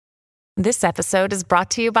This episode is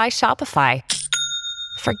brought to you by Shopify.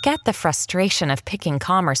 Forget the frustration of picking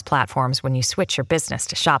commerce platforms when you switch your business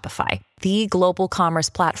to Shopify, the global commerce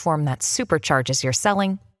platform that supercharges your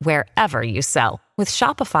selling wherever you sell. With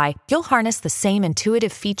Shopify, you'll harness the same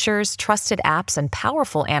intuitive features, trusted apps, and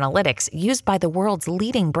powerful analytics used by the world's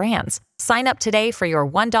leading brands. Sign up today for your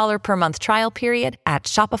 $1 per month trial period at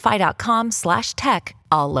shopify.com/tech,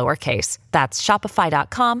 all lowercase. That's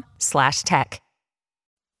shopify.com/tech.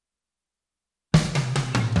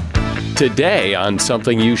 Today on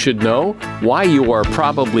Something You Should Know, why you are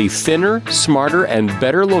probably thinner, smarter, and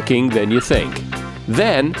better looking than you think.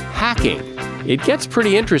 Then, hacking. It gets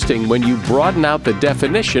pretty interesting when you broaden out the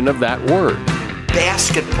definition of that word.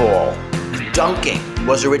 Basketball, dunking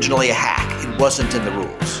was originally a hack. It wasn't in the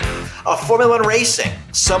rules. Formula One racing.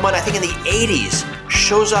 Someone, I think in the 80s,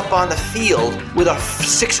 shows up on the field with a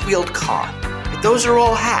six-wheeled car. Those are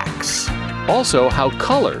all hacks. Also, how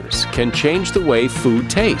colors can change the way food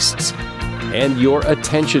tastes. And your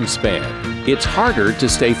attention span. It's harder to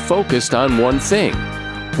stay focused on one thing.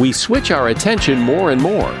 We switch our attention more and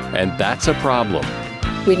more, and that's a problem.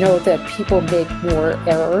 We know that people make more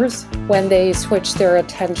errors when they switch their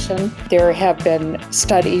attention. There have been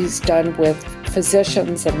studies done with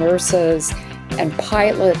physicians and nurses and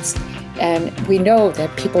pilots, and we know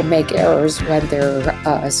that people make errors when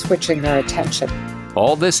they're switching their attention.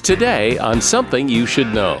 All this today on Something You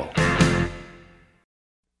Should Know.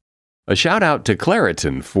 A shout out to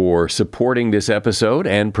Claritin for supporting this episode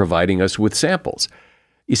and providing us with samples.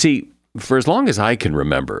 You see, for as long as I can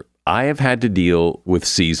remember, I have had to deal with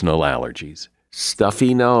seasonal allergies.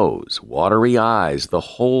 Stuffy nose, watery eyes, the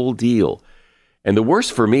whole deal. And the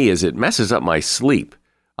worst for me is it messes up my sleep.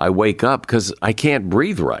 I wake up because I can't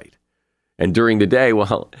breathe right. And during the day,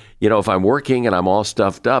 well, if I'm working and I'm all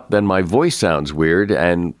stuffed up, then my voice sounds weird,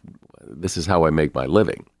 and this is how I make my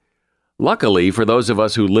living. Luckily, for those of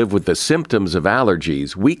us who live with the symptoms of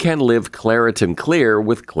allergies, we can live Claritin Clear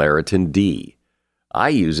with Claritin D. I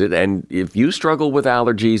use it, and if you struggle with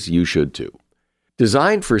allergies, you should too.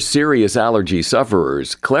 Designed for serious allergy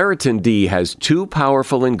sufferers, Claritin D has 2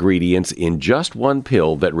 powerful ingredients in just one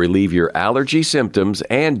pill that relieve your allergy symptoms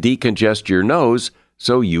and decongest your nose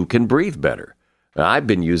so you can breathe better. Now, I've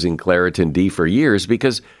been using Claritin D for years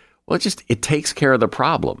because, it takes care of the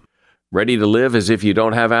problem. Ready to live as if you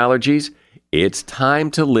don't have allergies? It's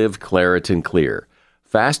time to live Claritin Clear.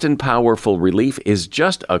 Fast and powerful relief is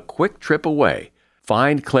just a quick trip away.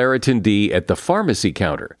 Find Claritin D at the pharmacy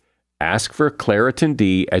counter. Ask for Claritin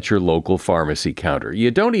D at your local pharmacy counter.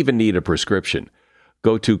 You don't even need a prescription.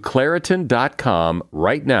 Go to Claritin.com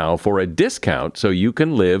right now for a discount so you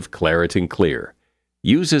can live Claritin Clear.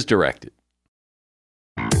 Use as directed.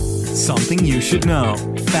 Something you should know.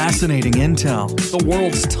 Fascinating intel, the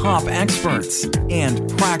world's top experts, and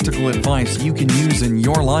practical advice you can use in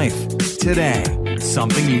your life. Today,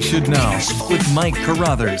 Something You Should Know with Mike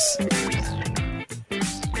Carruthers.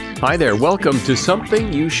 Hi there, welcome to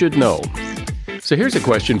Something You Should Know. So here's a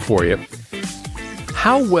question for you.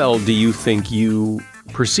 How well do you think you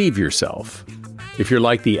perceive yourself? If you're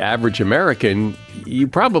like the average American, you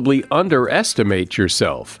probably underestimate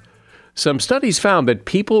yourself. Some studies found that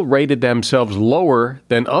people rated themselves lower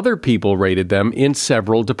than other people rated them in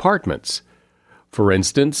several departments. For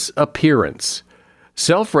instance, appearance.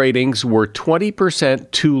 Self-ratings were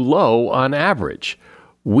 20% too low on average.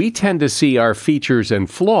 We tend to see our features and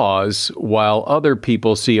flaws, while other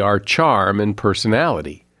people see our charm and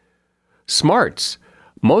personality. Smarts.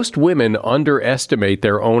 Most women underestimate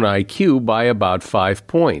their own IQ by about 5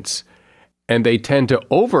 points, and they tend to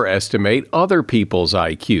overestimate other people's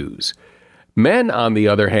IQs. Men, on the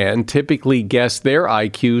other hand, typically guess their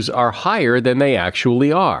IQs are higher than they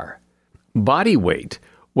actually are. Body weight.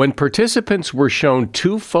 When participants were shown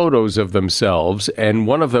 2 photos of themselves and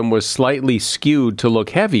one of them was slightly skewed to look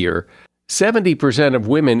heavier, 70% of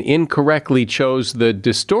women incorrectly chose the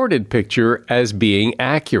distorted picture as being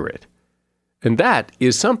accurate. And that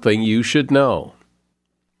is something you should know.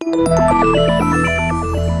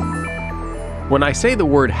 When I say the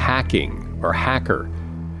word hacking or hacker,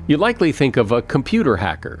 you likely think of a computer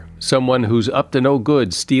hacker, someone who's up to no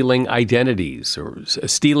good stealing identities or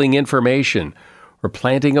stealing information or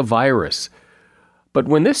planting a virus. But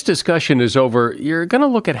when this discussion is over, you're going to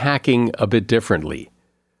look at hacking a bit differently.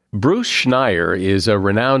 Bruce Schneier is a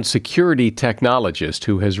renowned security technologist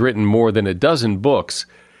who has written more than a dozen books.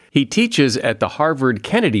 He teaches at the Harvard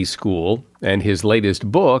Kennedy School, and his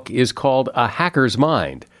latest book is called A Hacker's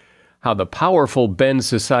Mind: How the Powerful Bend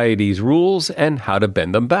Society's Rules and How to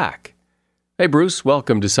Bend Them Back. Hey, Bruce,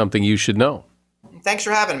 welcome to Something You Should Know. Thanks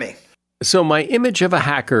for having me. So my image of a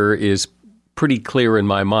hacker is pretty clear in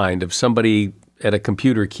my mind of somebody at a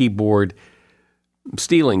computer keyboard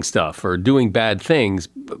stealing stuff or doing bad things,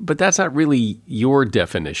 but that's not really your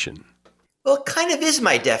definition. Well, it kind of is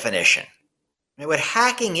my definition. I mean, what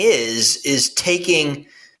hacking is taking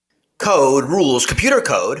code, rules, computer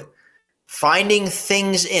code, finding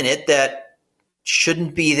things in it that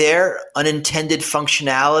shouldn't be there, unintended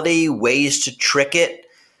functionality, ways to trick it,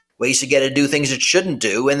 ways to get it to do things it shouldn't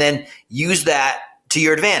do, and then use that to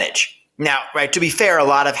your advantage. Now, right, to be fair, a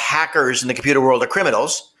lot of hackers in the computer world are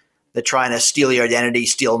criminals. They're trying to steal your identity,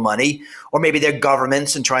 steal money, or maybe they're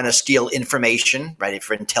governments and trying to steal information, right,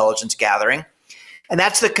 for intelligence gathering. And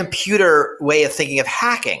that's the computer way of thinking of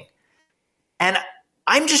hacking. And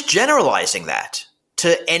I'm just generalizing that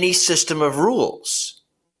to any system of rules.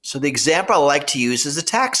 So the example I like to use is the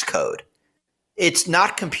tax code. It's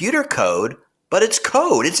not computer code, but it's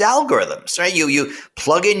code. It's algorithms, right? You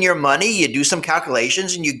plug in your money, you do some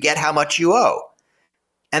calculations, and you get how much you owe.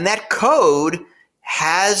 And that code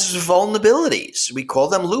has vulnerabilities. We call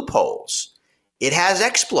them loopholes. It has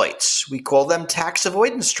exploits. We call them tax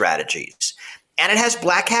avoidance strategies. And it has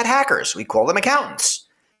black hat hackers. We call them accountants.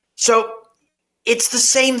 So it's the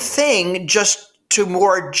same thing, just to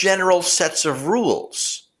more general sets of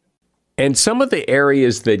rules. And some of the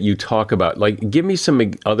areas that you talk about, like, give me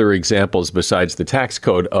some other examples besides the tax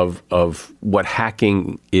code of what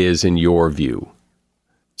hacking is in your view.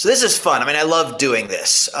 So this is fun. I mean, I love doing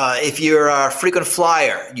this. If you're a frequent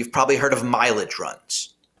flyer, you've probably heard of mileage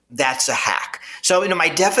runs. That's a hack. So, my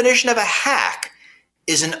definition of a hack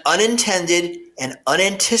is an unintended and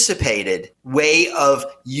unanticipated way of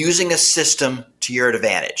using a system to your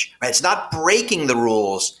advantage. Right? It's not breaking the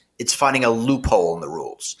rules. It's finding a loophole in the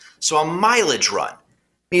rules. So a mileage run.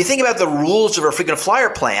 When you think about the rules of a frequent flyer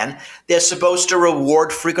plan, they're supposed to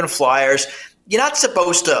reward frequent flyers. You're not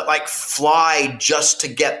supposed to fly just to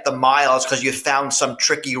get the miles because you found some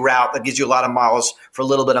tricky route that gives you a lot of miles for a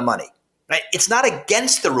little bit of money. Right? It's not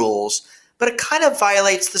against the rules, but it kind of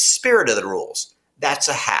violates the spirit of the rules. That's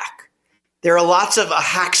a hack. There are lots of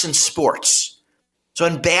hacks in sports. So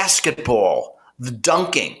in basketball, the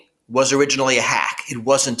dunking was originally a hack. It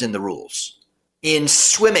wasn't in the rules. In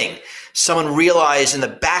swimming, someone realized in the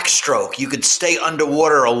backstroke you could stay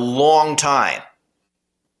underwater a long time.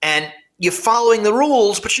 And you're following the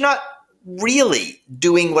rules, but you're not really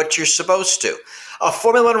doing what you're supposed to.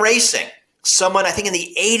 Formula One racing, someone I think in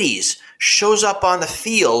the 80s shows up on the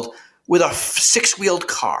field with a six-wheeled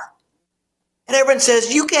car. And everyone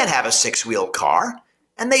says, you can't have a six-wheeled car.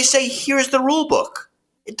 And they say, here's the rule book.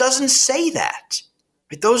 It doesn't say that.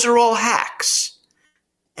 Those are all hacks.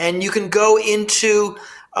 And you can go into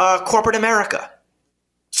corporate America.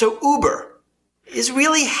 So Uber is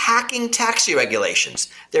really hacking taxi regulations.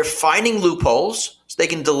 They're finding loopholes so they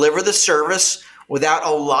can deliver the service without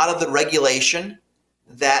a lot of the regulation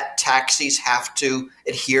that taxis have to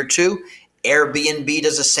adhere to. Airbnb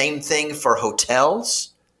does the same thing for hotels.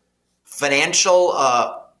 Financial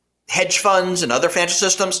hedge funds and other financial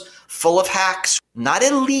systems full of hacks, not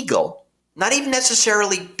illegal, not even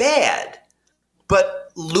necessarily bad,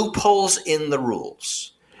 but loopholes in the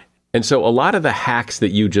rules. And so a lot of the hacks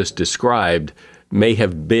that you just described may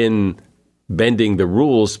have been bending the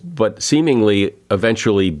rules, but seemingly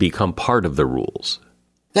eventually become part of the rules.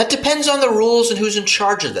 That depends on the rules and who's in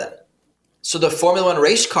charge of them. So the Formula One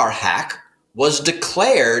race car hack was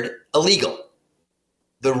declared illegal.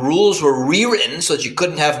 The rules were rewritten so that you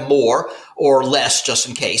couldn't have more or less, just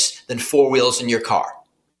in case, than four wheels in your car.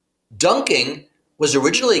 Dunking was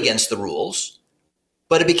originally against the rules,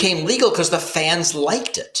 but it became legal because the fans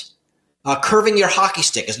liked it. Curving your hockey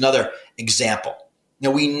stick is another example.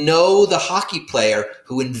 Now, we know the hockey player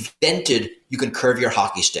who invented you can curve your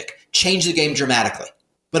hockey stick, changed the game dramatically,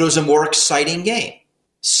 but it was a more exciting game.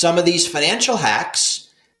 Some of these financial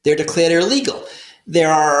hacks, they're declared illegal.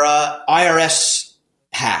 There are IRS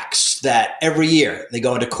hacks that every year they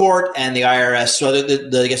go into court and the IRS, so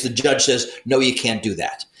I guess the judge says, no, you can't do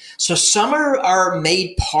that. So some are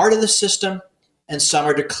made part of the system and some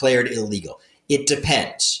are declared illegal. It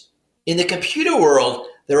depends. In the computer world,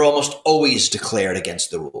 they're almost always declared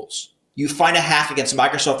against the rules. You find a hack against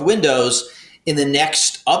Microsoft Windows, in the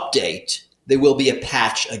next update, there will be a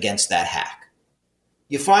patch against that hack.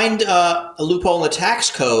 You find a loophole in the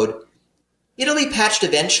tax code, it'll be patched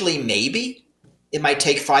eventually, maybe. It might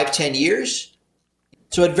take 5-10 years.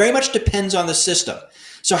 So it very much depends on the system.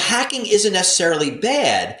 So hacking isn't necessarily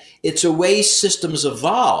bad. It's a way systems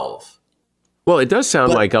evolve. Well, it does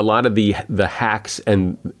sound like a lot of the hacks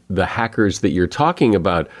and the hackers that you're talking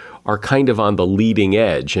about are kind of on the leading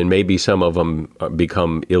edge, and maybe some of them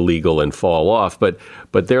become illegal and fall off. But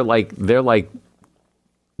they're like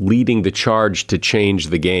leading the charge to change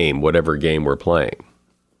the game, whatever game we're playing.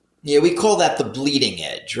 Yeah, we call that the bleeding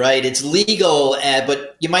edge, right? It's legal,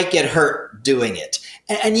 but you might get hurt doing it.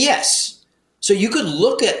 And yes, so you could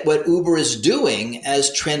look at what Uber is doing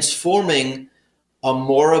as transforming a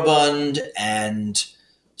moribund and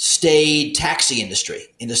staid taxi industry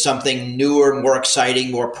into something newer, more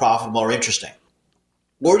exciting, more profitable, more interesting.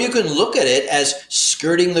 Or you can look at it as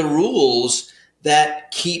skirting the rules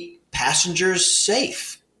that keep passengers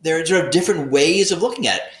safe. There are sort of different ways of looking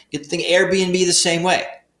at it. You can think Airbnb the same way.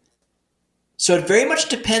 So it very much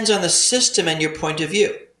depends on the system and your point of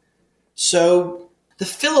view. So the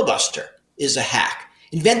filibuster is a hack.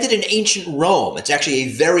 Invented in ancient Rome. It's actually a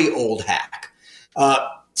very old hack.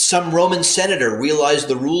 Some Roman senator realized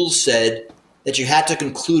the rules said that you had to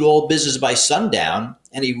conclude all business by sundown,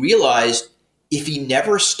 and he realized if he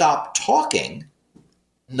never stopped talking,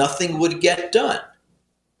 nothing would get done.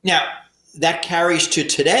 Now, that carries to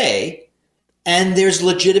today, and there's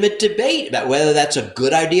legitimate debate about whether that's a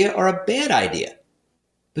good idea or a bad idea.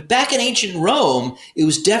 But back in ancient Rome, it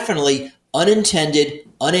was definitely unintended,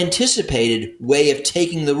 unanticipated way of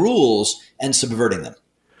taking the rules and subverting them.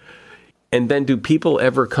 And then do people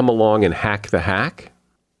ever come along and hack the hack?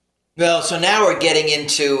 Well, so now we're getting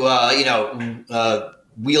into,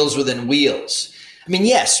 wheels within wheels. I mean,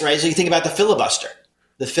 yes, right? So you think about the filibuster.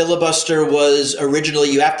 The filibuster was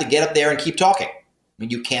originally you have to get up there and keep talking. I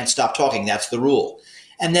mean, you can't stop talking. That's the rule.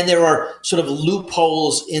 And then there are sort of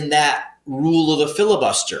loopholes in that rule of the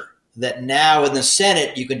filibuster that now in the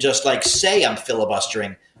Senate, you can just say I'm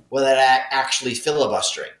filibustering without actually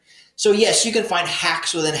filibustering. So yes, you can find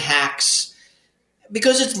hacks within hacks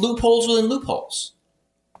because it's loopholes within loopholes.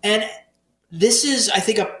 And this is, I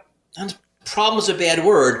think, problem is a bad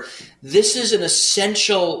word. This is an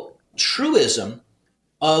essential truism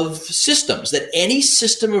of systems, that any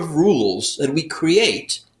system of rules that we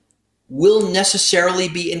create will necessarily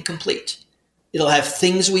be incomplete. It'll have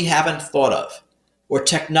things we haven't thought of, or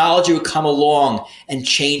technology will come along and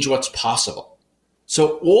change what's possible.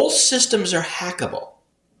 So all systems are hackable.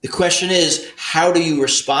 The question is, how do you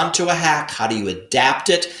respond to a hack? How do you adapt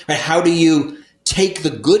it? Right? How do you take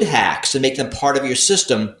the good hacks and make them part of your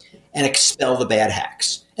system and expel the bad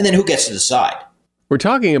hacks? And then who gets to decide? We're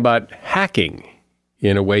talking about hacking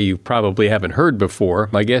in a way you probably haven't heard before.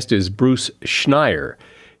 My guest is Bruce Schneier.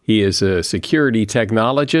 He is a security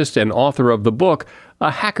technologist and author of the book, A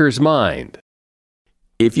Hacker's Mind.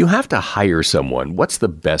 If you have to hire someone, what's the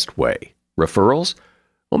best way? Referrals?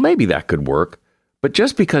 Well, maybe that could work. But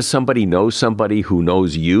just because somebody knows somebody who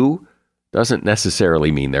knows you doesn't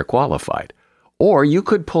necessarily mean they're qualified. Or you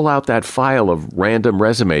could pull out that file of random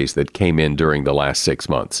resumes that came in during the last 6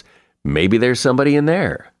 months. Maybe there's somebody in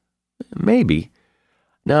there. Maybe.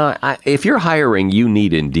 Now, if you're hiring, you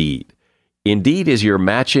need Indeed. Indeed is your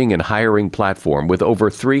matching and hiring platform with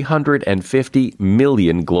over 350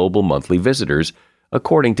 million global monthly visitors,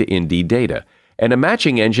 according to Indeed data, and a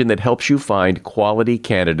matching engine that helps you find quality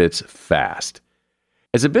candidates fast.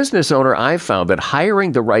 As a business owner, I've found that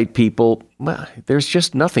hiring the right people, well, there's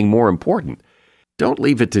just nothing more important. Don't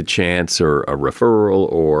leave it to chance or a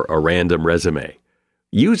referral or a random resume.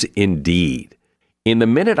 Use Indeed. In the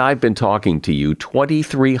minute I've been talking to you,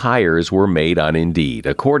 23 hires were made on Indeed,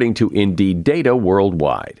 according to Indeed data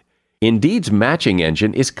worldwide. Indeed's matching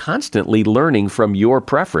engine is constantly learning from your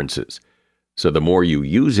preferences. So the more you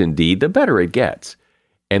use Indeed, the better it gets.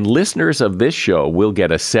 And listeners of this show will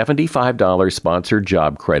get a $75 sponsored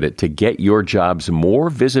job credit to get your jobs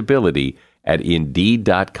more visibility at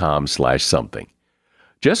Indeed.com/something.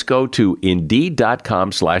 Just go to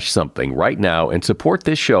Indeed.com/something right now and support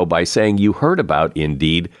this show by saying you heard about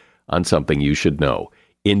Indeed on Something You Should Know.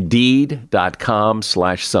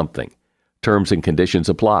 Indeed.com/something. Terms and conditions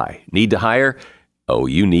apply. Need to hire? Oh,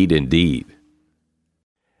 you need Indeed.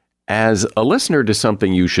 As a listener to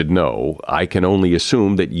Something You Should Know, I can only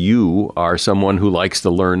assume that you are someone who likes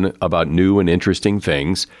to learn about new and interesting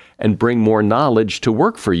things and bring more knowledge to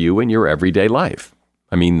work for you in your everyday life.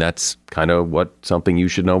 I mean, that's kind of what Something You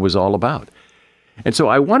Should Know is all about. And so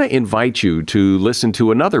I want to invite you to listen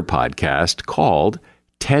to another podcast called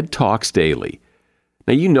TED Talks Daily.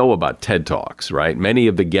 Now, you know about TED Talks, right? Many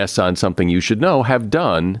of the guests on Something You Should Know have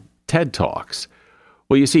done TED Talks.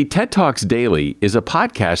 Well, you see, TED Talks Daily is a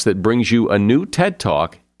podcast that brings you a new TED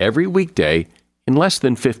Talk every weekday in less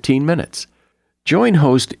than 15 minutes. Join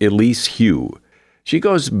host Elise Hu. She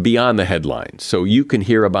goes beyond the headlines so you can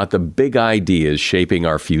hear about the big ideas shaping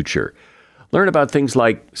our future. Learn about things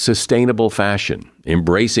like sustainable fashion,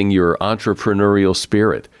 embracing your entrepreneurial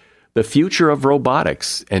spirit, the future of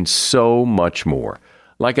robotics, and so much more.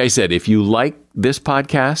 Like I said, if you like this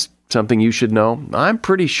podcast, something you should know? I'm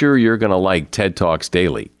pretty sure you're going to like TED Talks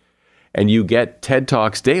Daily. And you get TED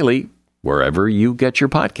Talks Daily wherever you get your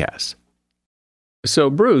podcasts. So,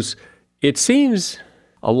 Bruce, it seems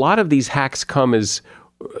a lot of these hacks come as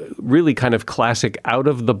really kind of classic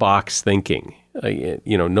out-of-the-box thinking.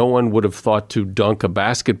 No one would have thought to dunk a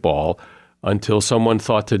basketball until someone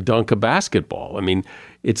thought to dunk a basketball. I mean,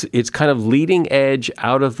 it's kind of leading edge,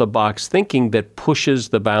 out-of-the-box thinking that pushes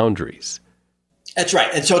the boundaries. That's right.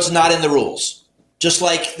 And so it's not in the rules. Just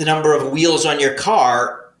like the number of wheels on your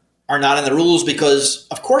car are not in the rules because,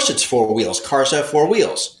 of course, it's 4 wheels. Cars have 4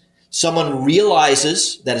 wheels. Someone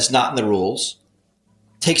realizes that it's not in the rules,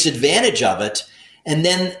 takes advantage of it, and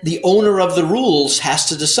then the owner of the rules has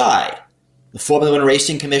to decide. The Formula One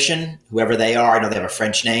Racing Commission, whoever they are, I know they have a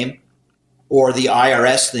French name, or the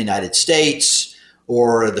IRS in the United States,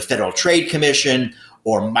 or the Federal Trade Commission,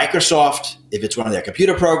 or Microsoft, if it's one of their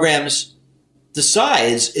computer programs,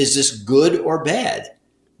 decides, is this good or bad?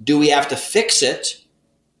 Do we have to fix it,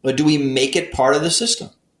 or do we make it part of the system?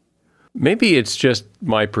 Maybe it's just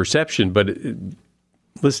my perception, but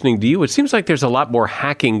listening to you, it seems like there's a lot more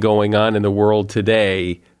hacking going on in the world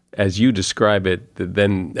today, as you describe it,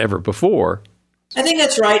 than ever before. I think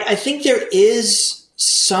that's right. I think there is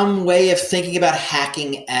some way of thinking about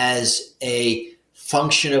hacking as a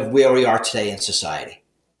function of where we are today in society.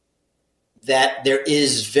 That there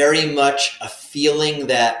is very much a feeling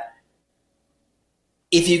that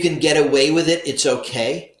if you can get away with it, it's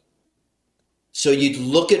okay. So you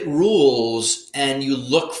look at rules and you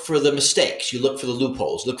look for the mistakes, you look for the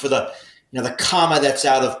loopholes, look for the comma that's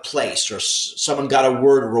out of place, or someone got a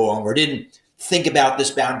word wrong or didn't think about this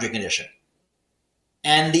boundary condition.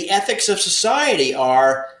 And the ethics of society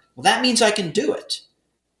are, well, that means I can do it.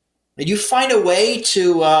 And you find a way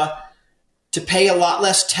to pay a lot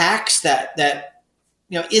less tax that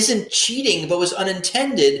isn't cheating but was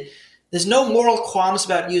unintended. There's no moral qualms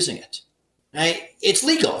about using it. Right? It's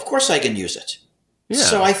legal. Of course I can use it. Yeah.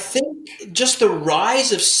 So I think just the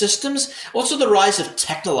rise of systems, also the rise of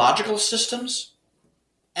technological systems,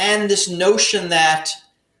 and this notion that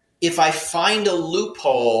if I find a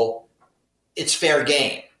loophole, it's fair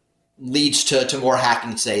game, leads to more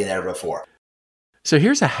hacking today than ever before. So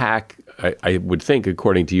here's a hack, I would think,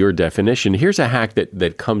 according to your definition, here's a hack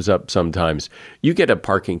that comes up sometimes. You get a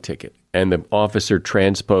parking ticket, and the officer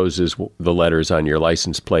transposes the letters on your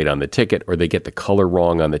license plate on the ticket, or they get the color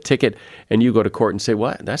wrong on the ticket, and you go to court and say,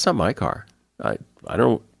 "What? That's not my car.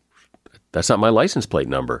 That's not my license plate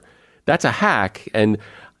number." That's a hack, and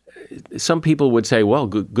some people would say, "Well,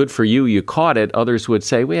 good for you, you caught it." Others would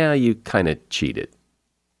say, "Well, you kind of cheated."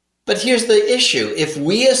 But here's the issue. If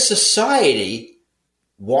we as society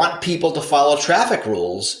want people to follow traffic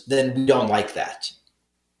rules, then we don't like that.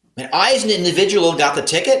 I mean, I, as an individual, got the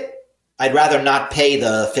ticket. I'd rather not pay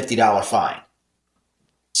the $50 fine.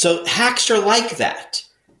 So hacks are like that.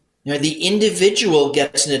 The individual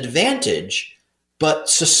gets an advantage, but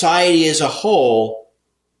society as a whole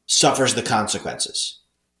suffers the consequences.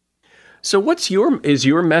 So is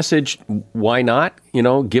your message? Why not?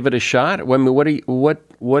 Give it a shot. I mean, what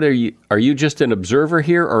are you? Are you just an observer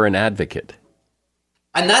here or an advocate?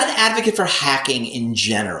 I'm not an advocate for hacking in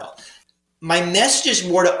general. My message is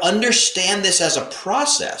more to understand this as a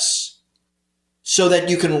process so that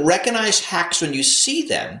you can recognize hacks when you see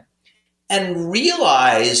them and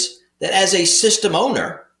realize that as a system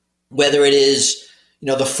owner, whether it is,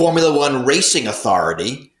 the Formula One Racing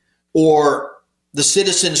Authority or the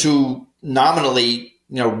citizens who nominally,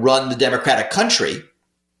 run the democratic country,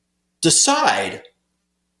 decide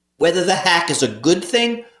whether the hack is a good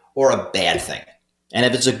thing or a bad thing. And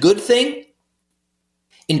if it's a good thing,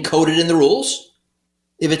 encode it in the rules.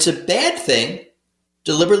 If it's a bad thing,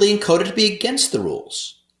 deliberately encode it to be against the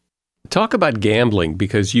rules. Talk about gambling,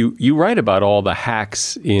 because you write about all the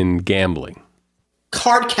hacks in gambling.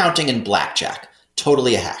 Card counting and blackjack,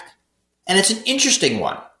 totally a hack. And it's an interesting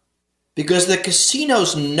one because the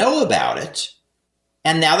casinos know about it,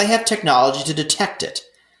 and now they have technology to detect it.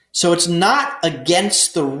 So it's not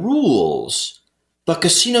against the rules, but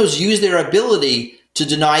casinos use their ability to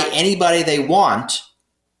deny anybody they want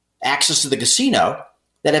access to the casino,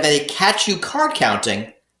 that if they catch you card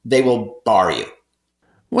counting, they will bar you.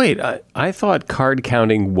 Wait, I thought card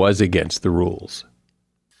counting was against the rules.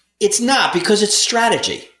 It's not, because it's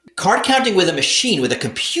strategy. Card counting with a machine, with a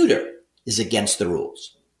computer, is against the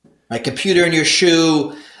rules. My computer in your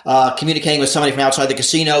shoe, communicating with somebody from outside the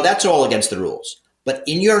casino, that's all against the rules. But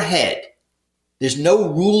in your head, there's no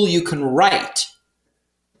rule you can write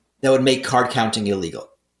that would make card counting illegal.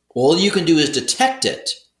 All you can do is detect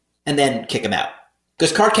it and then kick them out.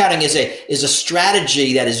 Because card counting is a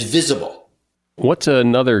strategy that is visible. What's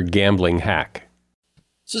another gambling hack?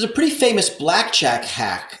 So there's a pretty famous blackjack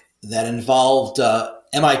hack that involved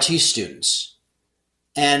MIT students.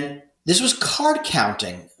 And this was card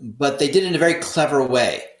counting, but they did it in a very clever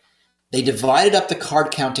way. They divided up the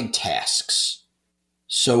card counting tasks.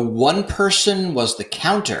 So one person was the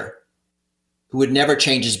counter who would never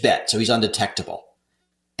change his bet, so he's undetectable.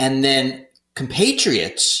 And then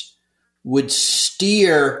compatriots would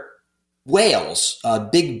steer whales,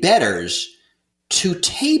 big bettors, to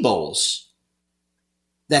tables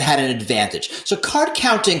that had an advantage. So card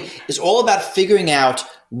counting is all about figuring out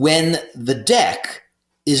when the deck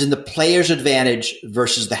is in the player's advantage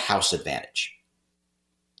versus the house advantage.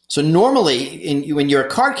 So normally, when you're a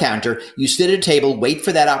card counter, you sit at a table, wait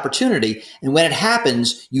for that opportunity, and when it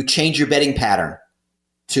happens, you change your betting pattern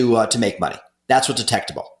to make money. That's what's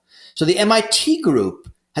detectable. So the MIT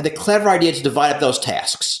group had the clever idea to divide up those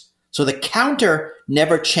tasks. So the counter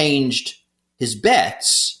never changed his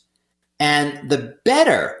bets, and the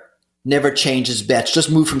bettor never changed his bets,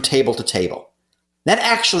 just moved from table to table. That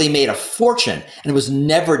actually made a fortune, and it was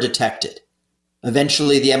never detected.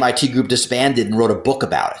 Eventually, the MIT group disbanded and wrote a book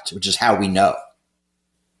about it, which is how we know.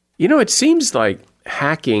 You know, it seems like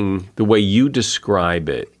hacking, the way you describe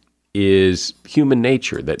it, is human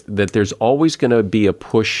nature, that there's always going to be a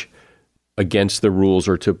push against the rules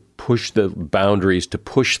or to push the boundaries, to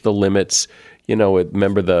push the limits. You know,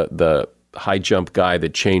 remember the high jump guy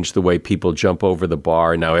that changed the way people jump over the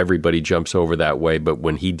bar. Now everybody jumps over that way. But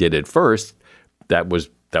when he did it first, that was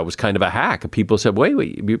kind of a hack. People said, wait,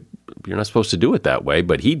 you're not supposed to do it that way.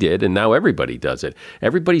 But he did, and now everybody does it.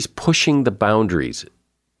 Everybody's pushing the boundaries.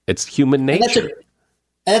 It's human nature.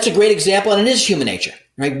 And that's a great example, and it is human nature,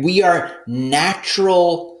 right? We are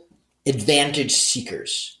natural advantage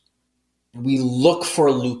seekers. We look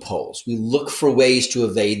for loopholes. We look for ways to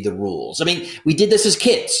evade the rules. I mean, we did this as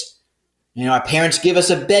kids. You know, our parents give us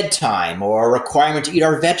a bedtime or a requirement to eat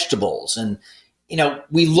our vegetables. And, you know,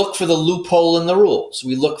 we look for the loophole in the rules.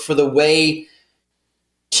 We look for the way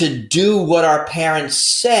to do what our parents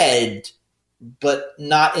said, but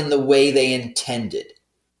not in the way they intended.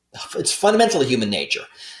 It's fundamentally human nature.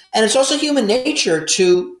 And it's also human nature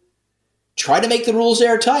to try to make the rules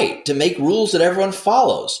airtight, to make rules that everyone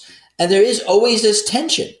follows. And there is always this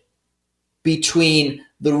tension between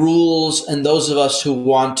the rules and those of us who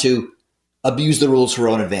want to abuse the rules for our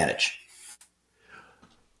own advantage.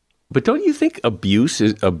 But don't you think abuse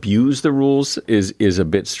the rules is a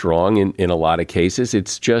bit strong in a lot of cases?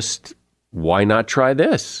 It's just, why not try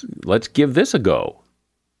this? Let's give this a go.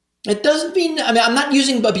 It doesn't mean, I mean, I'm not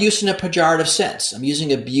using abuse in a pejorative sense. I'm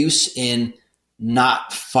using abuse in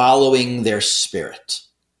not following their spirit.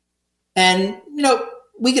 And, you know,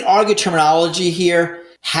 we could argue terminology here.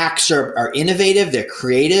 Hacks are innovative, they're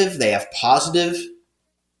creative, they have positive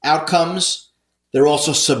outcomes. They're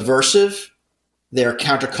also subversive, they're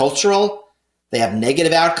countercultural, they have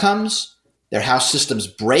negative outcomes. They're how systems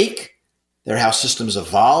break, they're how systems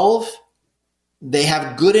evolve. They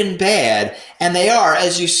have good and bad, and they are,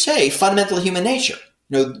 as you say, fundamental human nature.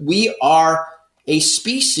 You know, we are a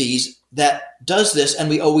species that does this, and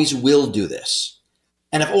we always will do this.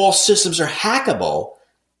 And if all systems are hackable,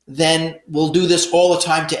 then we'll do this all the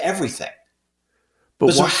time to everything.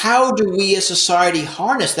 But so how do we as society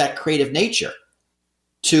harness that creative nature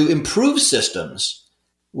to improve systems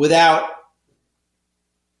without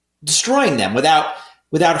destroying them, without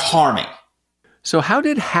harming? So how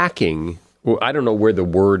did hacking... Well, I don't know where the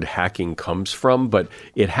word hacking comes from, but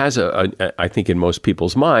it has I think in most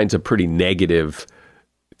people's minds, a pretty negative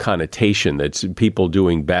connotation. That's people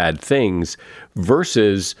doing bad things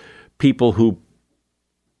versus people who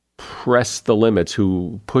press the limits,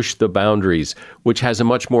 who push the boundaries, which has a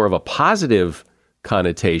much more of a positive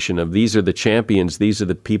connotation of these are the champions, these are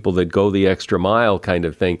the people that go the extra mile kind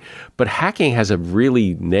of thing. But hacking has a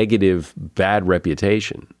really negative, bad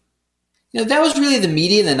reputation. You know, that was really the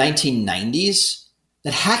media in the 1990s,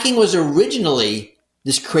 that hacking was originally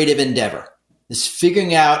this creative endeavor, this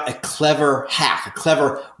figuring out a clever hack, a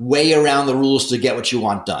clever way around the rules to get what you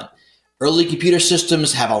want done. Early computer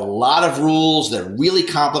systems have a lot of rules. They're really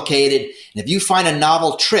complicated. And if you find a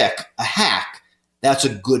novel trick, a hack, that's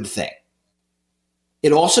a good thing.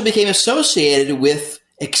 It also became associated with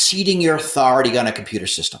exceeding your authority on a computer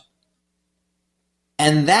system.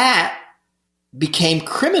 And that became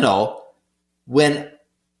criminal when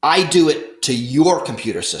I do it to your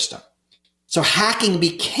computer system. So hacking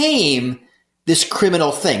became this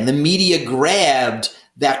criminal thing. The media grabbed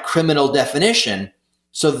that criminal definition.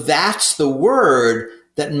 So that's the word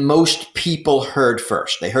that most people heard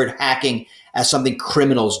first. They heard hacking as something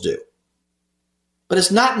criminals do. But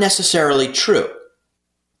it's not necessarily true.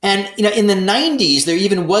 And, in the 90s, there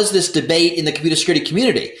even was this debate in the computer security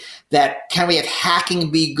community that can we have hacking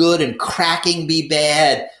be good and cracking be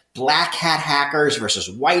bad? Black hat hackers versus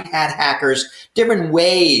white hat hackers, different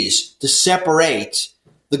ways to separate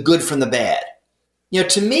the good from the bad.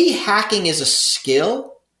 To me, hacking is a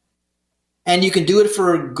skill, and you can do it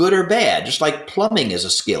for good or bad, just like plumbing is a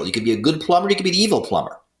skill. You could be a good plumber, you could be the evil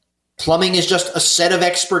plumber. Plumbing is just a set of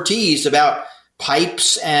expertise about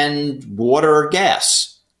pipes and water or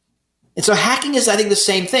gas. And so hacking is, I think, the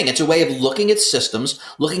same thing. It's a way of looking at systems,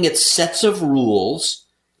 looking at sets of rules,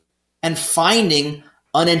 and finding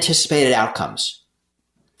unanticipated outcomes,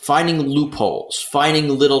 finding loopholes, finding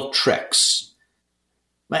little tricks.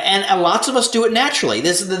 And lots of us do it naturally.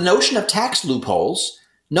 There's the notion of tax loopholes.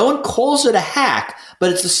 No one calls it a hack,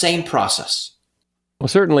 but it's the same process. Well,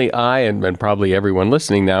 certainly I, and probably everyone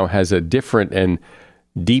listening now, has a different and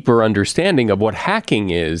deeper understanding of what hacking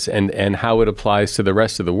is and how it applies to the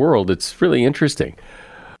rest of the world. It's really interesting.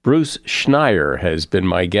 Bruce Schneier has been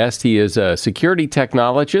my guest. He is a security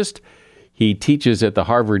technologist. He teaches at the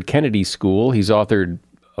Harvard Kennedy School. He's authored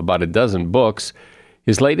about a dozen books.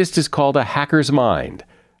 His latest is called A Hacker's Mind: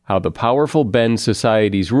 How the Powerful Bend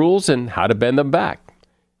Society's Rules and How to Bend Them Back.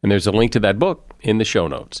 And there's a link to that book in the show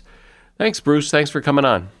notes. Thanks, Bruce. Thanks for coming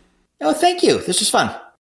on. Oh, thank you. This was fun.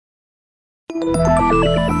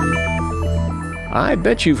 I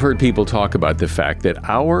bet you've heard people talk about the fact that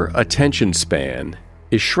our attention span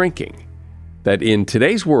is shrinking. That in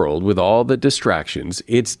today's world, with all the distractions,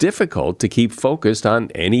 it's difficult to keep focused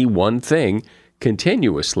on any one thing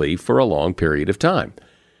continuously for a long period of time.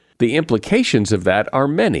 The implications of that are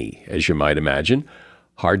many, as you might imagine.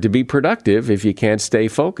 Hard to be productive if you can't stay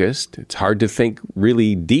focused. It's hard to think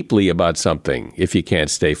really deeply about something if you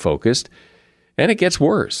can't stay focused. And it gets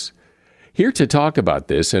worse. Here to talk about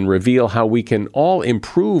this and reveal how we can all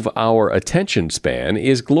improve our attention span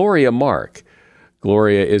is Gloria Mark.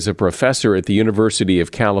 Gloria is a professor at the University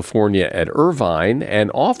of California at Irvine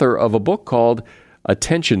and author of a book called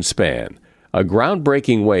Attention Span, a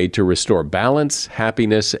groundbreaking way to restore balance,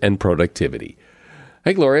 happiness, and productivity.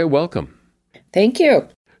 Hey, Gloria, welcome. Thank you.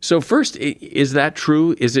 So first, is that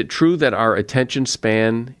true? Is it true that our attention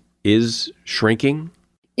span is shrinking?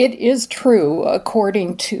 It is true,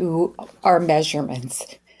 according to our measurements.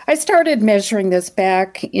 I started measuring this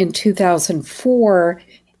back in 2004,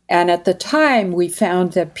 and at the time, we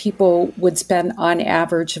found that people would spend on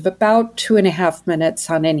average of about 2.5 minutes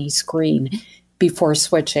on any screen before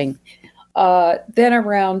switching. Then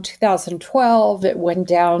around 2012, it went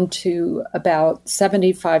down to about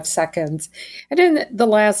 75 seconds. And in the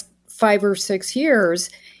last 5 or 6 years,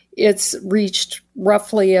 it's reached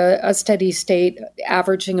roughly a steady state,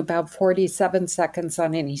 averaging about 47 seconds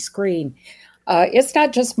on any screen. It's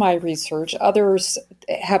not just my research. Others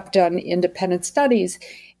have done independent studies,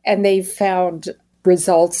 and they've found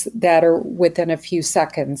results that are within a few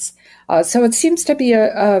seconds. So it seems to be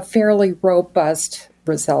a fairly robust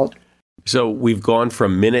result. So we've gone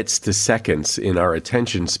from minutes to seconds in our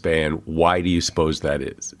attention span. Why do you suppose that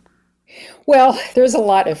is? Well, there's a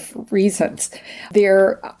lot of reasons.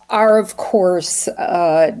 There are, of course,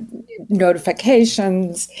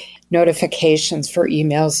 notifications for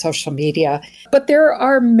emails, social media, but there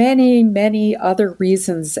are many, many other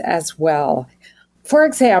reasons as well. For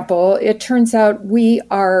example, it turns out we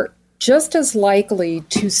are just as likely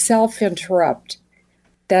to self-interrupt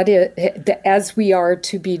as we are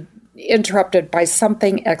to be interrupted by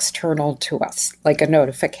something external to us, like a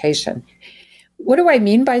notification. What do I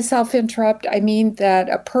mean by self-interrupt? I mean that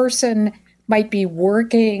a person might be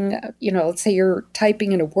working, let's say you're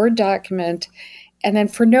typing in a Word document, and then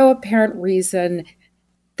for no apparent reason,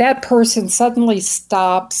 that person suddenly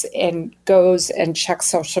stops and goes and checks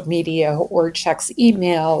social media or checks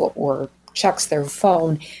email or checks their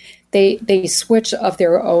phone. They switch of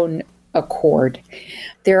their own accord.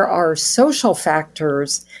 There are social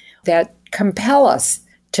factors that compel us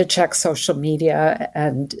to check social media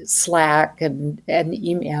and Slack and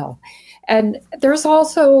email. And there's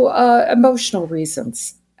also emotional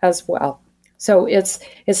reasons as well. So it's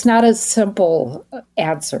not a simple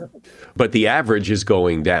answer. But the average is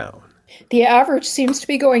going down. The average seems to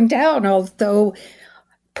be going down, although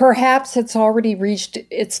perhaps it's already reached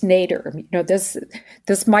its nadir.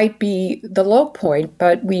 This might be the low point,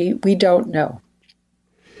 but we don't know.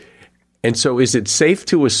 And so is it safe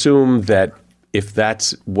to assume that if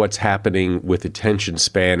that's what's happening with attention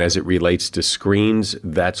span as it relates to screens,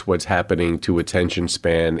 that's what's happening to attention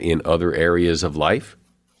span in other areas of life?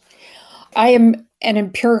 I am an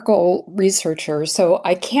empirical researcher, so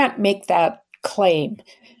I can't make that claim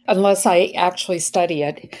unless I actually study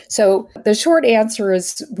it. So the short answer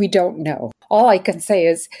is we don't know. all I can say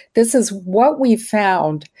is this is what we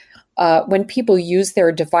found when people use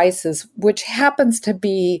their devices, which happens to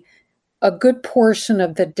be a good portion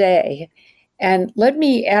of the day. And let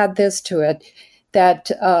me add this to it,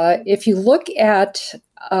 that if you look at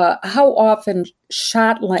how often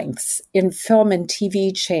shot lengths in film and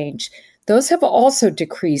TV change, those have also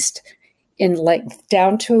decreased in length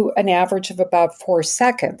down to an average of about 4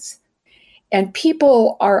 seconds. And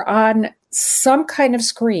people are on some kind of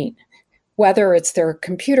screen, whether it's their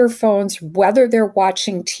computer phones, whether they're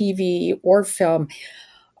watching TV or film,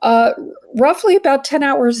 roughly about 10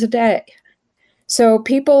 hours a day. So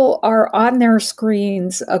people are on their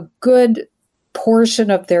screens a good portion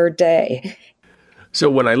of their day. So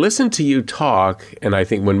when I listen to you talk, and I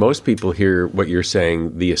think when most people hear what you're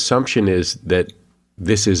saying, the assumption is that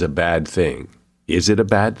this is a bad thing. Is it a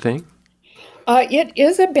bad thing? It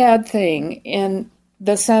is a bad thing in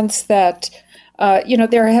the sense that,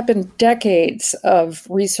 there have been decades of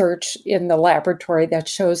research in the laboratory that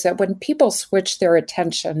shows that when people switch their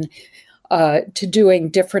attention to doing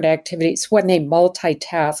different activities, when they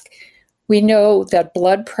multitask, we know that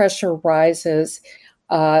blood pressure rises.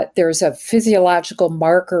 There's a physiological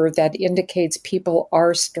marker that indicates people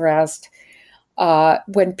are stressed.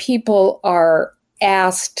 When people are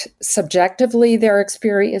asked subjectively their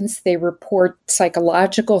experience, they report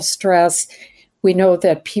psychological stress. We know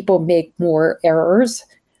that people make more errors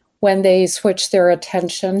when they switch their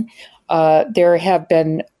attention. There have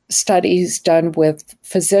been studies done with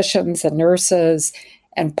physicians and nurses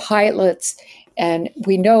and pilots, and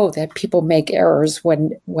we know that people make errors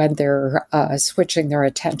when they're switching their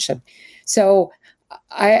attention. So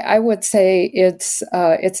I would say it's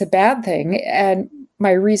a bad thing. And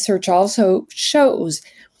my research also shows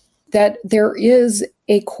that there is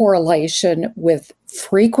a correlation with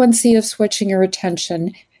frequency of switching your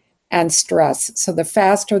attention and stress. So the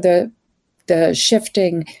faster the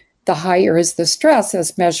shifting, the higher is the stress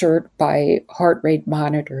as measured by heart rate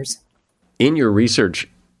monitors. In your research,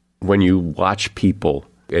 when you watch people,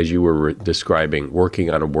 as you were describing, working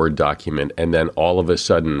on a Word document, and then all of a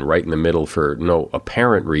sudden, right in the middle for no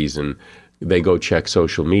apparent reason, they go check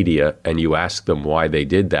social media, and you ask them why they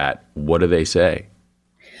did that, what do they say?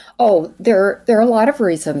 Oh, there are a lot of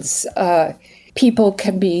reasons. People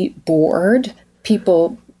can be bored.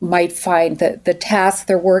 People might find that the task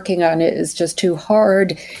they're working on is just too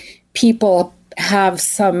hard. People have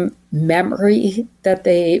some memory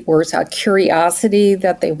or a curiosity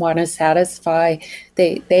that they want to satisfy.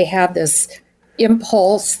 They have this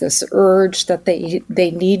impulse, this urge that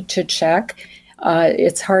they need to check.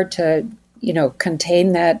 It's hard to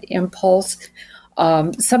contain that impulse.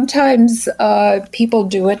 Sometimes people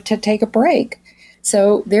do it to take a break.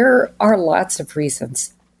 So there are lots of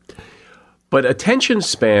reasons. But attention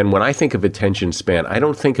span, when I think of attention span, I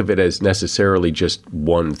don't think of it as necessarily just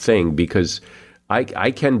one thing, because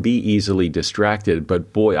I can be easily distracted,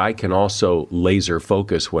 but boy, I can also laser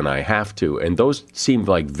focus when I have to. And those seem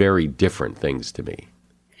like very different things to me.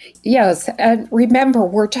 Yes. And remember,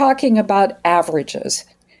 we're talking about averages.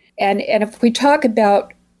 And if we talk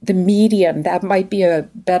about the median, that might be a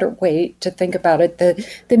better way to think about it.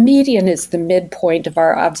 The median is the midpoint of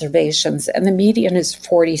our observations, and the median is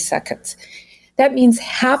 40 seconds. That means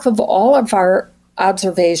half of all of our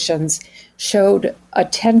observations showed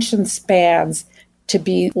attention spans to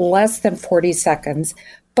be less than 40 seconds,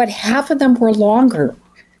 but half of them were longer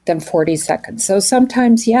than 40 seconds. So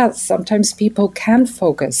sometimes, yes, sometimes people can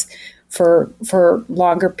focus for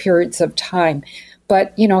longer periods of time.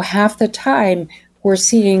 But, half the time, we're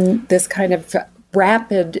seeing this kind of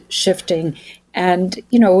rapid shifting, and,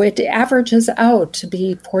 it averages out to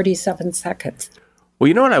be 47 seconds.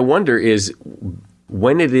 Well, what I wonder is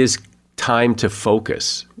when it is time to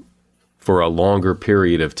focus for a longer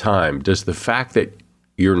period of time, does the fact that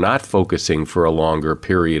you're not focusing for a longer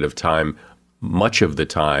period of time, much of the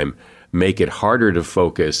time, make it harder to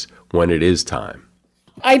focus when it is time?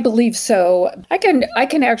 I believe so. I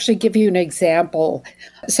can actually give you an example.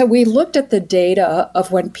 So we looked at the data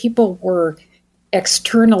of when people were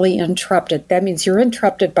externally interrupted. That means you're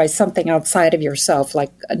interrupted by something outside of yourself,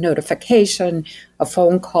 like a notification, a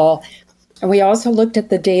phone call. And we also looked at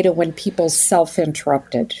the data when people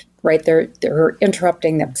self-interrupted, right? They're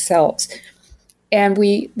interrupting themselves. And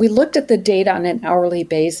we looked at the data on an hourly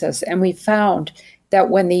basis, and we found that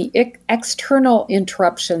when the external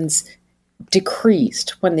interruptions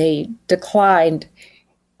decreased, when they declined,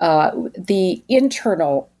 the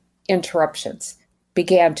internal interruptions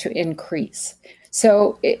began to increase.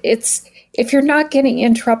 So it's if you're not getting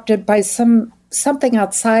interrupted by something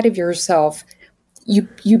outside of yourself,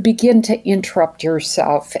 you begin to interrupt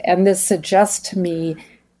yourself. And this suggests to me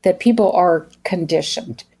that people are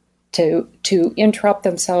conditioned to interrupt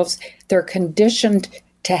themselves. They're conditioned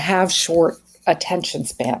to have short attention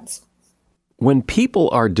spans. When people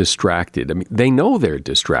are distracted, I mean, they know they're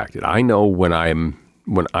distracted. I know when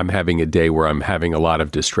I'm having a day where I'm having a lot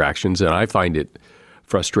of distractions, and I find it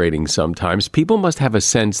frustrating sometimes. People must have a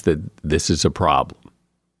sense that this is a problem.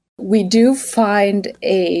 We do find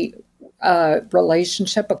a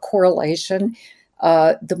relationship, a correlation.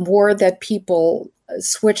 The more that people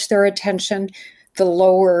switch their attention, the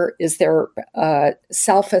lower is their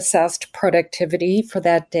self-assessed productivity for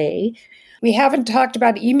that day. We haven't talked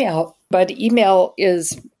about email, but email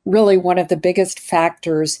is really one of the biggest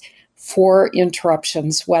factors for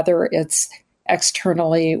interruptions, whether it's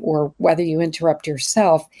externally or whether you interrupt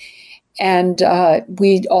yourself. And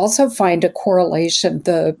we also find a correlation.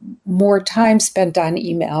 The more time spent on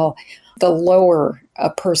email, the lower a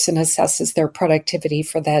person assesses their productivity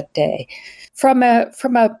for that day. From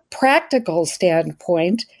a practical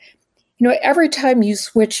standpoint, every time you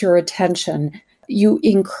switch your attention, you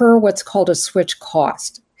incur what's called a switch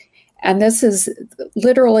cost. And this is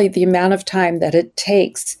literally the amount of time that it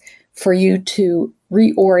takes for you to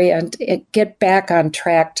reorient and get back on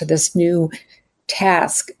track to this new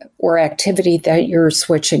task or activity that you're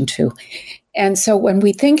switching to. And so when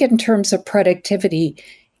we think in terms of productivity,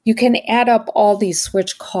 you can add up all these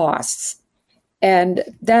switch costs, and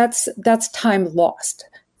that's time lost.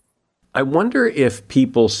 I wonder if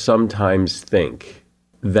people sometimes think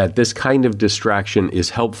that this kind of distraction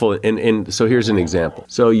is helpful. And so here's an example.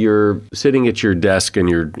 So you're sitting at your desk and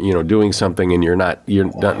you're doing something and you're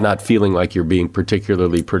not feeling like you're being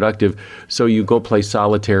particularly productive. So you go play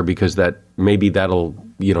solitaire because that'll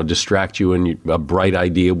distract you and a bright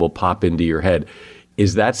idea will pop into your head.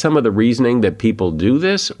 Is that some of the reasoning that people do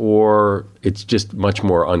this, or it's just much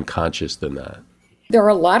more unconscious than that? There are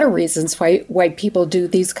a lot of reasons why people do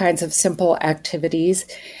these kinds of simple activities.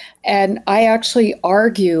 And I actually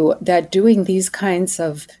argue that doing these kinds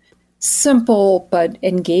of simple but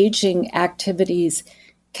engaging activities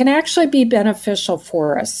can actually be beneficial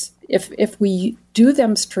for us if we do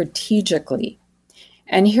them strategically.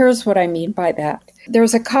 And here's what I mean by that.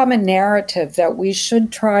 There's a common narrative that we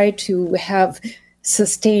should try to have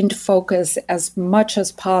sustained focus as much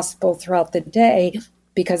as possible throughout the day,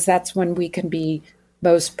 because that's when we can be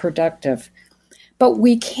most productive. But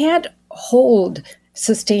we can't hold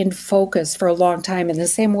sustained focus for a long time in the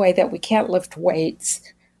same way that we can't lift weights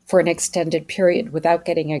for an extended period without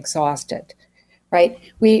getting exhausted, right?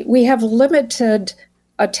 We have limited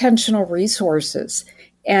attentional resources,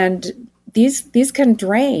 and these can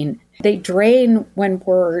drain. They drain when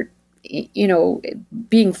we're,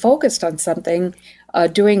 being focused on something,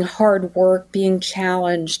 doing hard work, being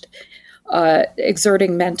challenged,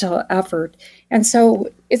 exerting mental effort. And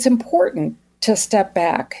so it's important to step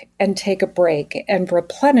back and take a break and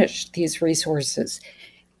replenish these resources.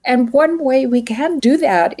 And one way we can do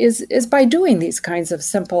that is by doing these kinds of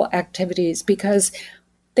simple activities, because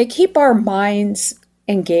they keep our minds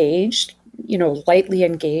engaged, lightly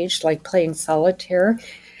engaged, like playing solitaire.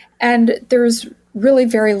 And there's really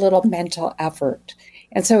very little mental effort.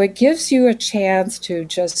 And so it gives you a chance to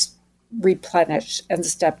just replenish and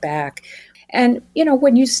step back. And,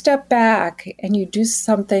 when you step back and you do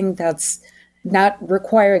something that's not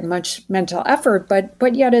requiring much mental effort,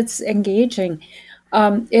 but yet it's engaging,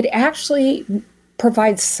 it actually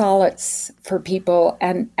provides solace for people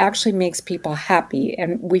and actually makes people happy.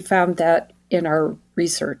 And we found that in our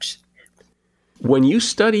research. When you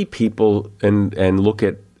study people and look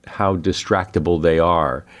at how distractible they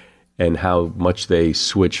are and how much they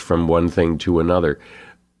switch from one thing to another,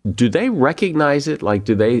 do they recognize it? Like,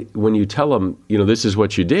 when you tell them, this is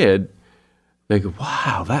what you did, they go,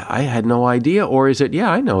 wow, that I had no idea? Or is it, yeah,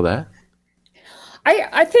 I know that?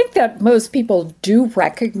 I think that most people do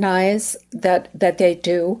recognize that they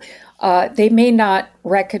do. They may not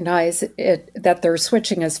recognize it, that they're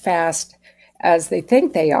switching as fast as they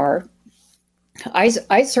think they are.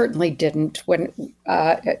 I certainly didn't when,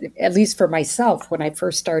 at least for myself, when I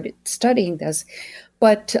first started studying this.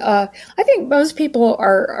 But I think most people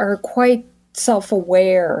are quite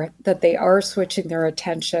self-aware that they are switching their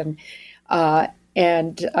attention, and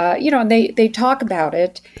they talk about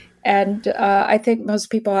it. And I think most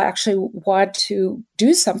people actually want to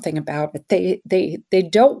do something about it. They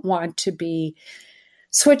don't want to be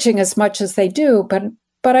switching as much as they do,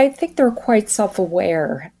 but I think they're quite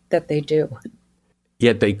self-aware that they do.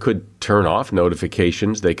 Yet they could turn off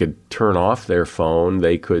notifications. They could turn off their phone.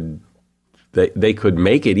 They could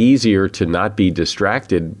make it easier to not be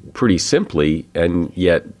distracted pretty simply, and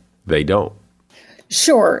yet they don't.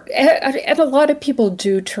 Sure. And a lot of people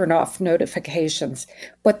do turn off notifications,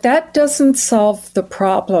 but that doesn't solve the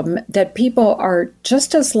problem that people are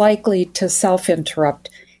just as likely to self-interrupt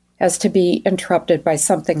as to be interrupted by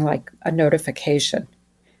something like a notification.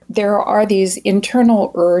 There are these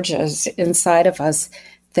internal urges inside of us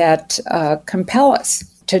that compel us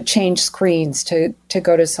to change screens, to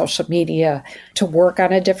go to social media, to work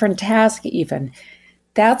on a different task even.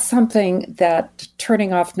 That's something that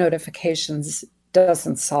turning off notifications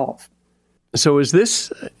doesn't solve. So is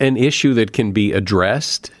this an issue that can be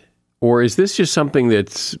addressed, or is this just something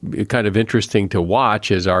that's kind of interesting to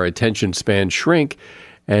watch as our attention spans shrink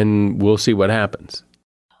and we'll see what happens?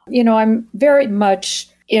 I'm very much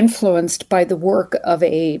influenced by the work of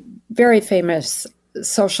a very famous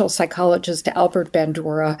social psychologist, Albert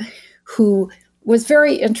Bandura, who was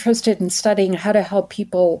very interested in studying how to help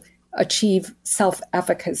people achieve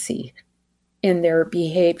self-efficacy in their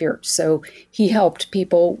behavior. So he helped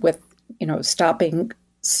people with, stopping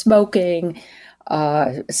smoking,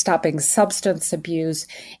 stopping substance abuse.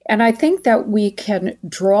 And I think that we can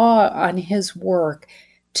draw on his work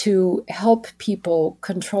to help people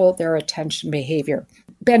control their attention behavior.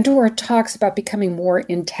 Bandura talks about becoming more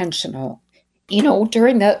intentional.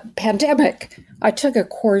 During the pandemic, I took a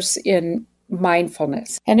course in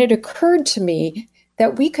mindfulness, and it occurred to me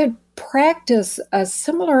that we could practice a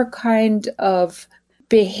similar kind of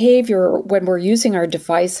behavior when we're using our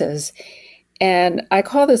devices. And I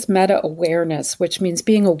call this meta-awareness, which means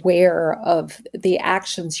being aware of the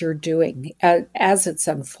actions you're doing as it's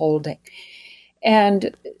unfolding.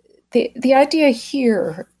 And the idea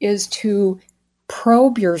here is to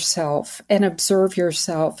probe yourself and observe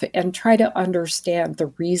yourself and try to understand the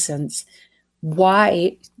reasons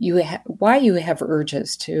why you have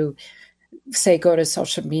urges to, say, go to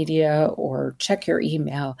social media or check your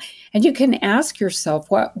email. And you can ask yourself,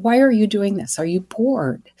 why are you doing this? Are you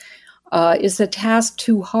bored? Is the task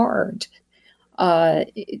too hard?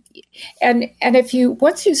 And if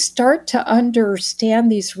once you start to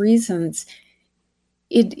understand these reasons,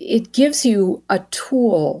 it gives you a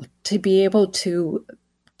tool to be able to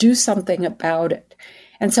do something about it.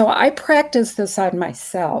 And so I practice this on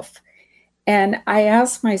myself. And I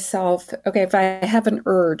ask myself, okay, if I have an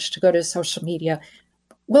urge to go to social media,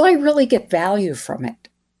 will I really get value from it?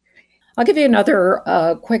 I'll give you another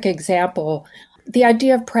quick example. The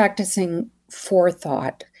idea of practicing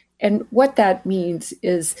forethought. And what that means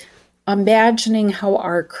is imagining how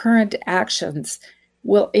our current actions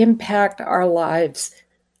will impact our lives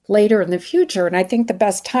later in the future. And I think the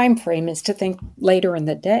best time frame is to think later in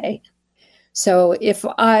the day. So if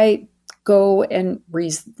I go and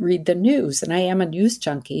read the news, and I am a news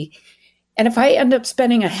junkie, and if I end up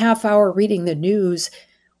spending a half hour reading the news,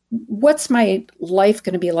 what's my life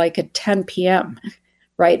going to be like at 10 p.m.,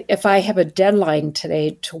 right? If I have a deadline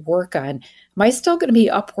today to work on, am I still going to be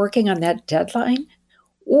up working on that deadline?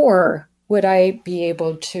 Or would I be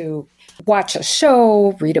able to watch a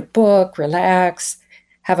show, read a book, relax,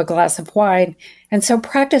 have a glass of wine? And so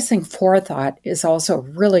practicing forethought is also a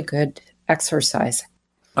really good exercise.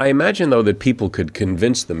 I imagine, though, that people could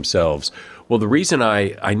convince themselves, well, the reason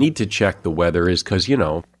I need to check the weather is because,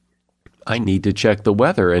 I need to check the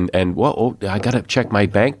weather. And I got to check my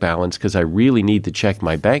bank balance because I really need to check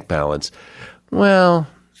my bank balance. Well,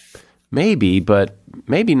 maybe, but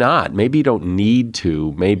maybe not. Maybe you don't need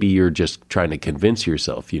to. Maybe you're just trying to convince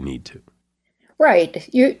yourself you need to. Right.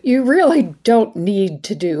 You really don't need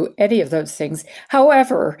to do any of those things.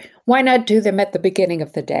 However, why not do them at the beginning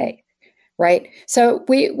of the day? Right? So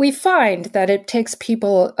we find that it takes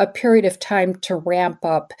people a period of time to ramp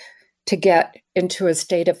up to get into a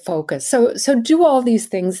state of focus. So do all these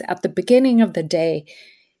things at the beginning of the day,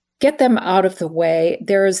 get them out of the way.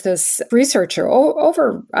 There is this researcher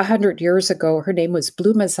over 100 years ago, her name was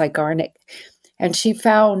Bluma Zygarnik, and she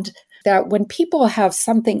found that when people have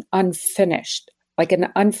something unfinished, like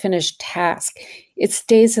an unfinished task, it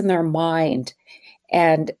stays in their mind.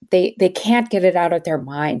 And they can't get it out of their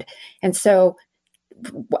mind. And so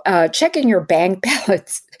checking your bank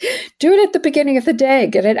balance, do it at the beginning of the day,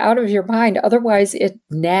 get it out of your mind. Otherwise, it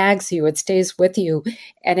nags you, it stays with you,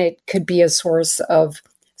 and it could be a source of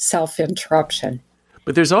self-interruption.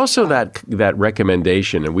 But there's also that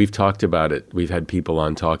recommendation, and we've talked about it. We've had people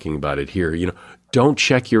on talking about it here. Don't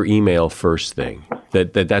check your email first thing.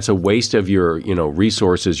 That's a waste of your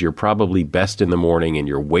resources. You're probably best in the morning, and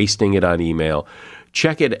you're wasting it on email.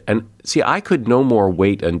 Check it. And see, I could no more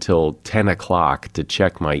wait until 10 o'clock to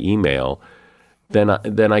check my email than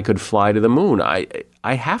I could fly to the moon.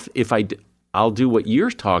 I'll do what you're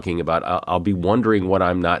talking about. I'll be wondering what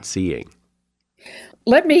I'm not seeing.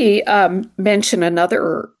 Let me mention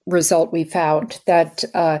another result we found, that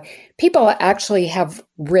people actually have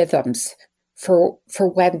rhythms for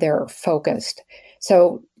when they're focused.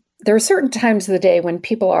 So there are certain times of the day when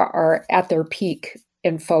people are at their peak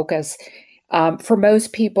in focus. For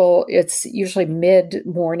most people, it's usually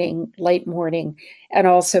mid-morning, late morning, and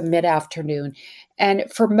also mid-afternoon. And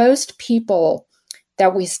for most people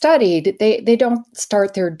that we studied, they don't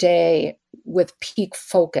start their day with peak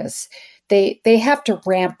focus. They have to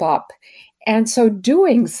ramp up. And so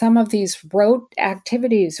doing some of these rote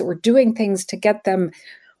activities or doing things to get them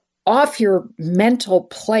off your mental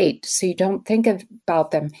plate so you don't think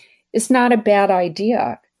about them is not a bad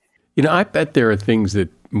idea. You know, I bet there are things that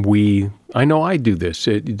I know I do this,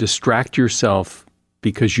 distract yourself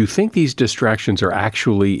because you think these distractions are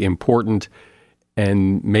actually important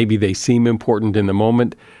and maybe they seem important in the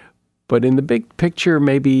moment, but in the big picture,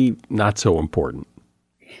 maybe not so important.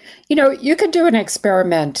 You know, you could do an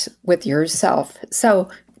experiment with yourself. So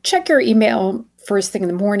check your email first thing in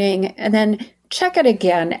the morning and then check it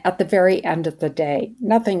again at the very end of the day,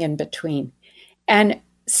 nothing in between, and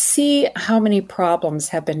see how many problems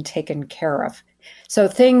have been taken care of. So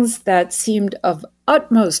things that seemed of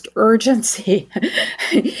utmost urgency,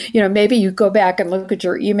 maybe you go back and look at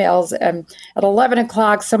your emails and at 11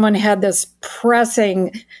 o'clock, someone had this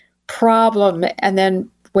pressing problem. And then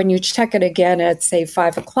when you check it again at, say,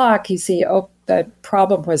 5 o'clock, you see, oh, the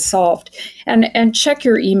problem was solved. And check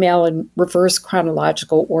your email in reverse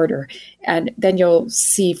chronological order. And then you'll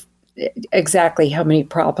see exactly how many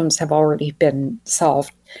problems have already been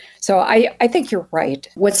solved. So I think you're right.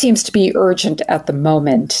 What seems to be urgent at the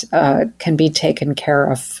moment can be taken care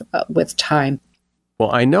of with time.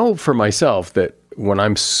 Well, I know for myself that when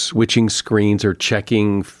I'm switching screens or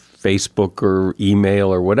checking Facebook or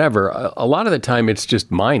email or whatever, a lot of the time it's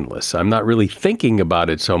just mindless. I'm not really thinking about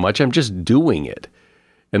it so much. I'm just doing it.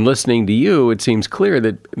 And listening to you, it seems clear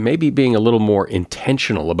that maybe being a little more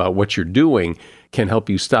intentional about what you're doing can help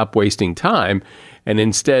you stop wasting time and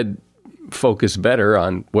instead focus better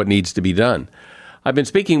on what needs to be done. I've been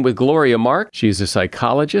speaking with Gloria Mark. She's a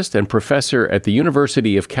psychologist and professor at the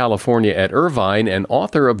University of California at Irvine and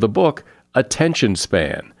author of the book Attention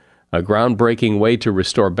Span, a groundbreaking way to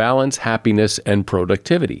restore balance, happiness, and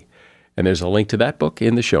productivity. And there's a link to that book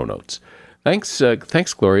in the show notes. Thanks,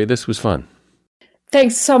 Gloria. This was fun.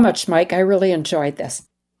 Thanks so much, Mike. I really enjoyed this.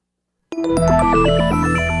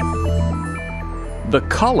 The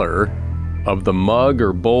color of the mug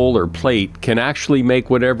or bowl or plate can actually make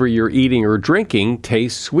whatever you're eating or drinking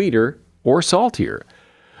taste sweeter or saltier.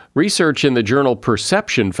 Research in the journal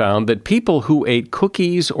Perception found that people who ate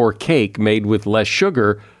cookies or cake made with less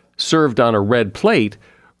sugar served on a red plate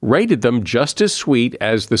rated them just as sweet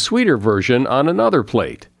as the sweeter version on another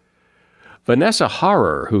plate. Vanessa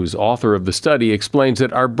Harrer, who's author of the study, explains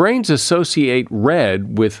that our brains associate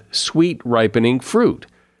red with sweet ripening fruit,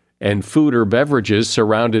 and food or beverages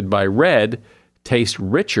surrounded by red taste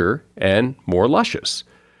richer and more luscious.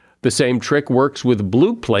 The same trick works with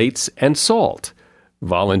blue plates and salt.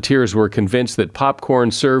 Volunteers were convinced that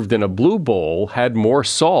popcorn served in a blue bowl had more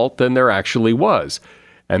salt than there actually was,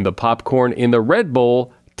 and the popcorn in the red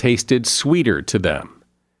bowl tasted sweeter to them.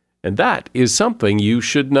 And that is something you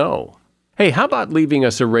should know. Hey, how about leaving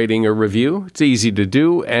us a rating or review? It's easy to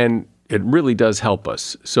do, and it really does help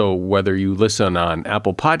us. So whether you listen on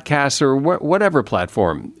Apple Podcasts or whatever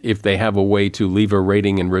platform, if they have a way to leave a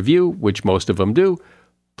rating and review, which most of them do,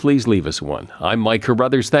 please leave us one. I'm Mike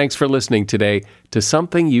Carruthers. Thanks for listening today to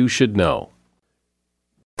Something You Should Know.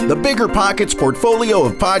 The Bigger Pockets portfolio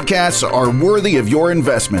of podcasts are worthy of your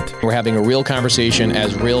investment. We're having a real conversation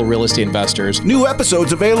as real estate investors. New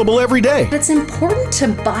episodes available every day. It's important to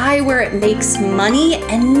buy where it makes money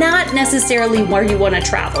and not necessarily where you want to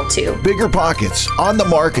travel to. Bigger Pockets, On the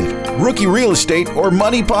Market, Rookie Real Estate, or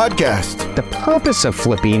Money Podcast. The purpose of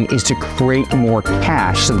flipping is to create more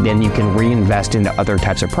cash so then you can reinvest into other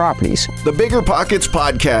types of properties. The Bigger Pockets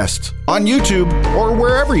Podcast, on YouTube or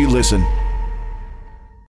wherever you listen.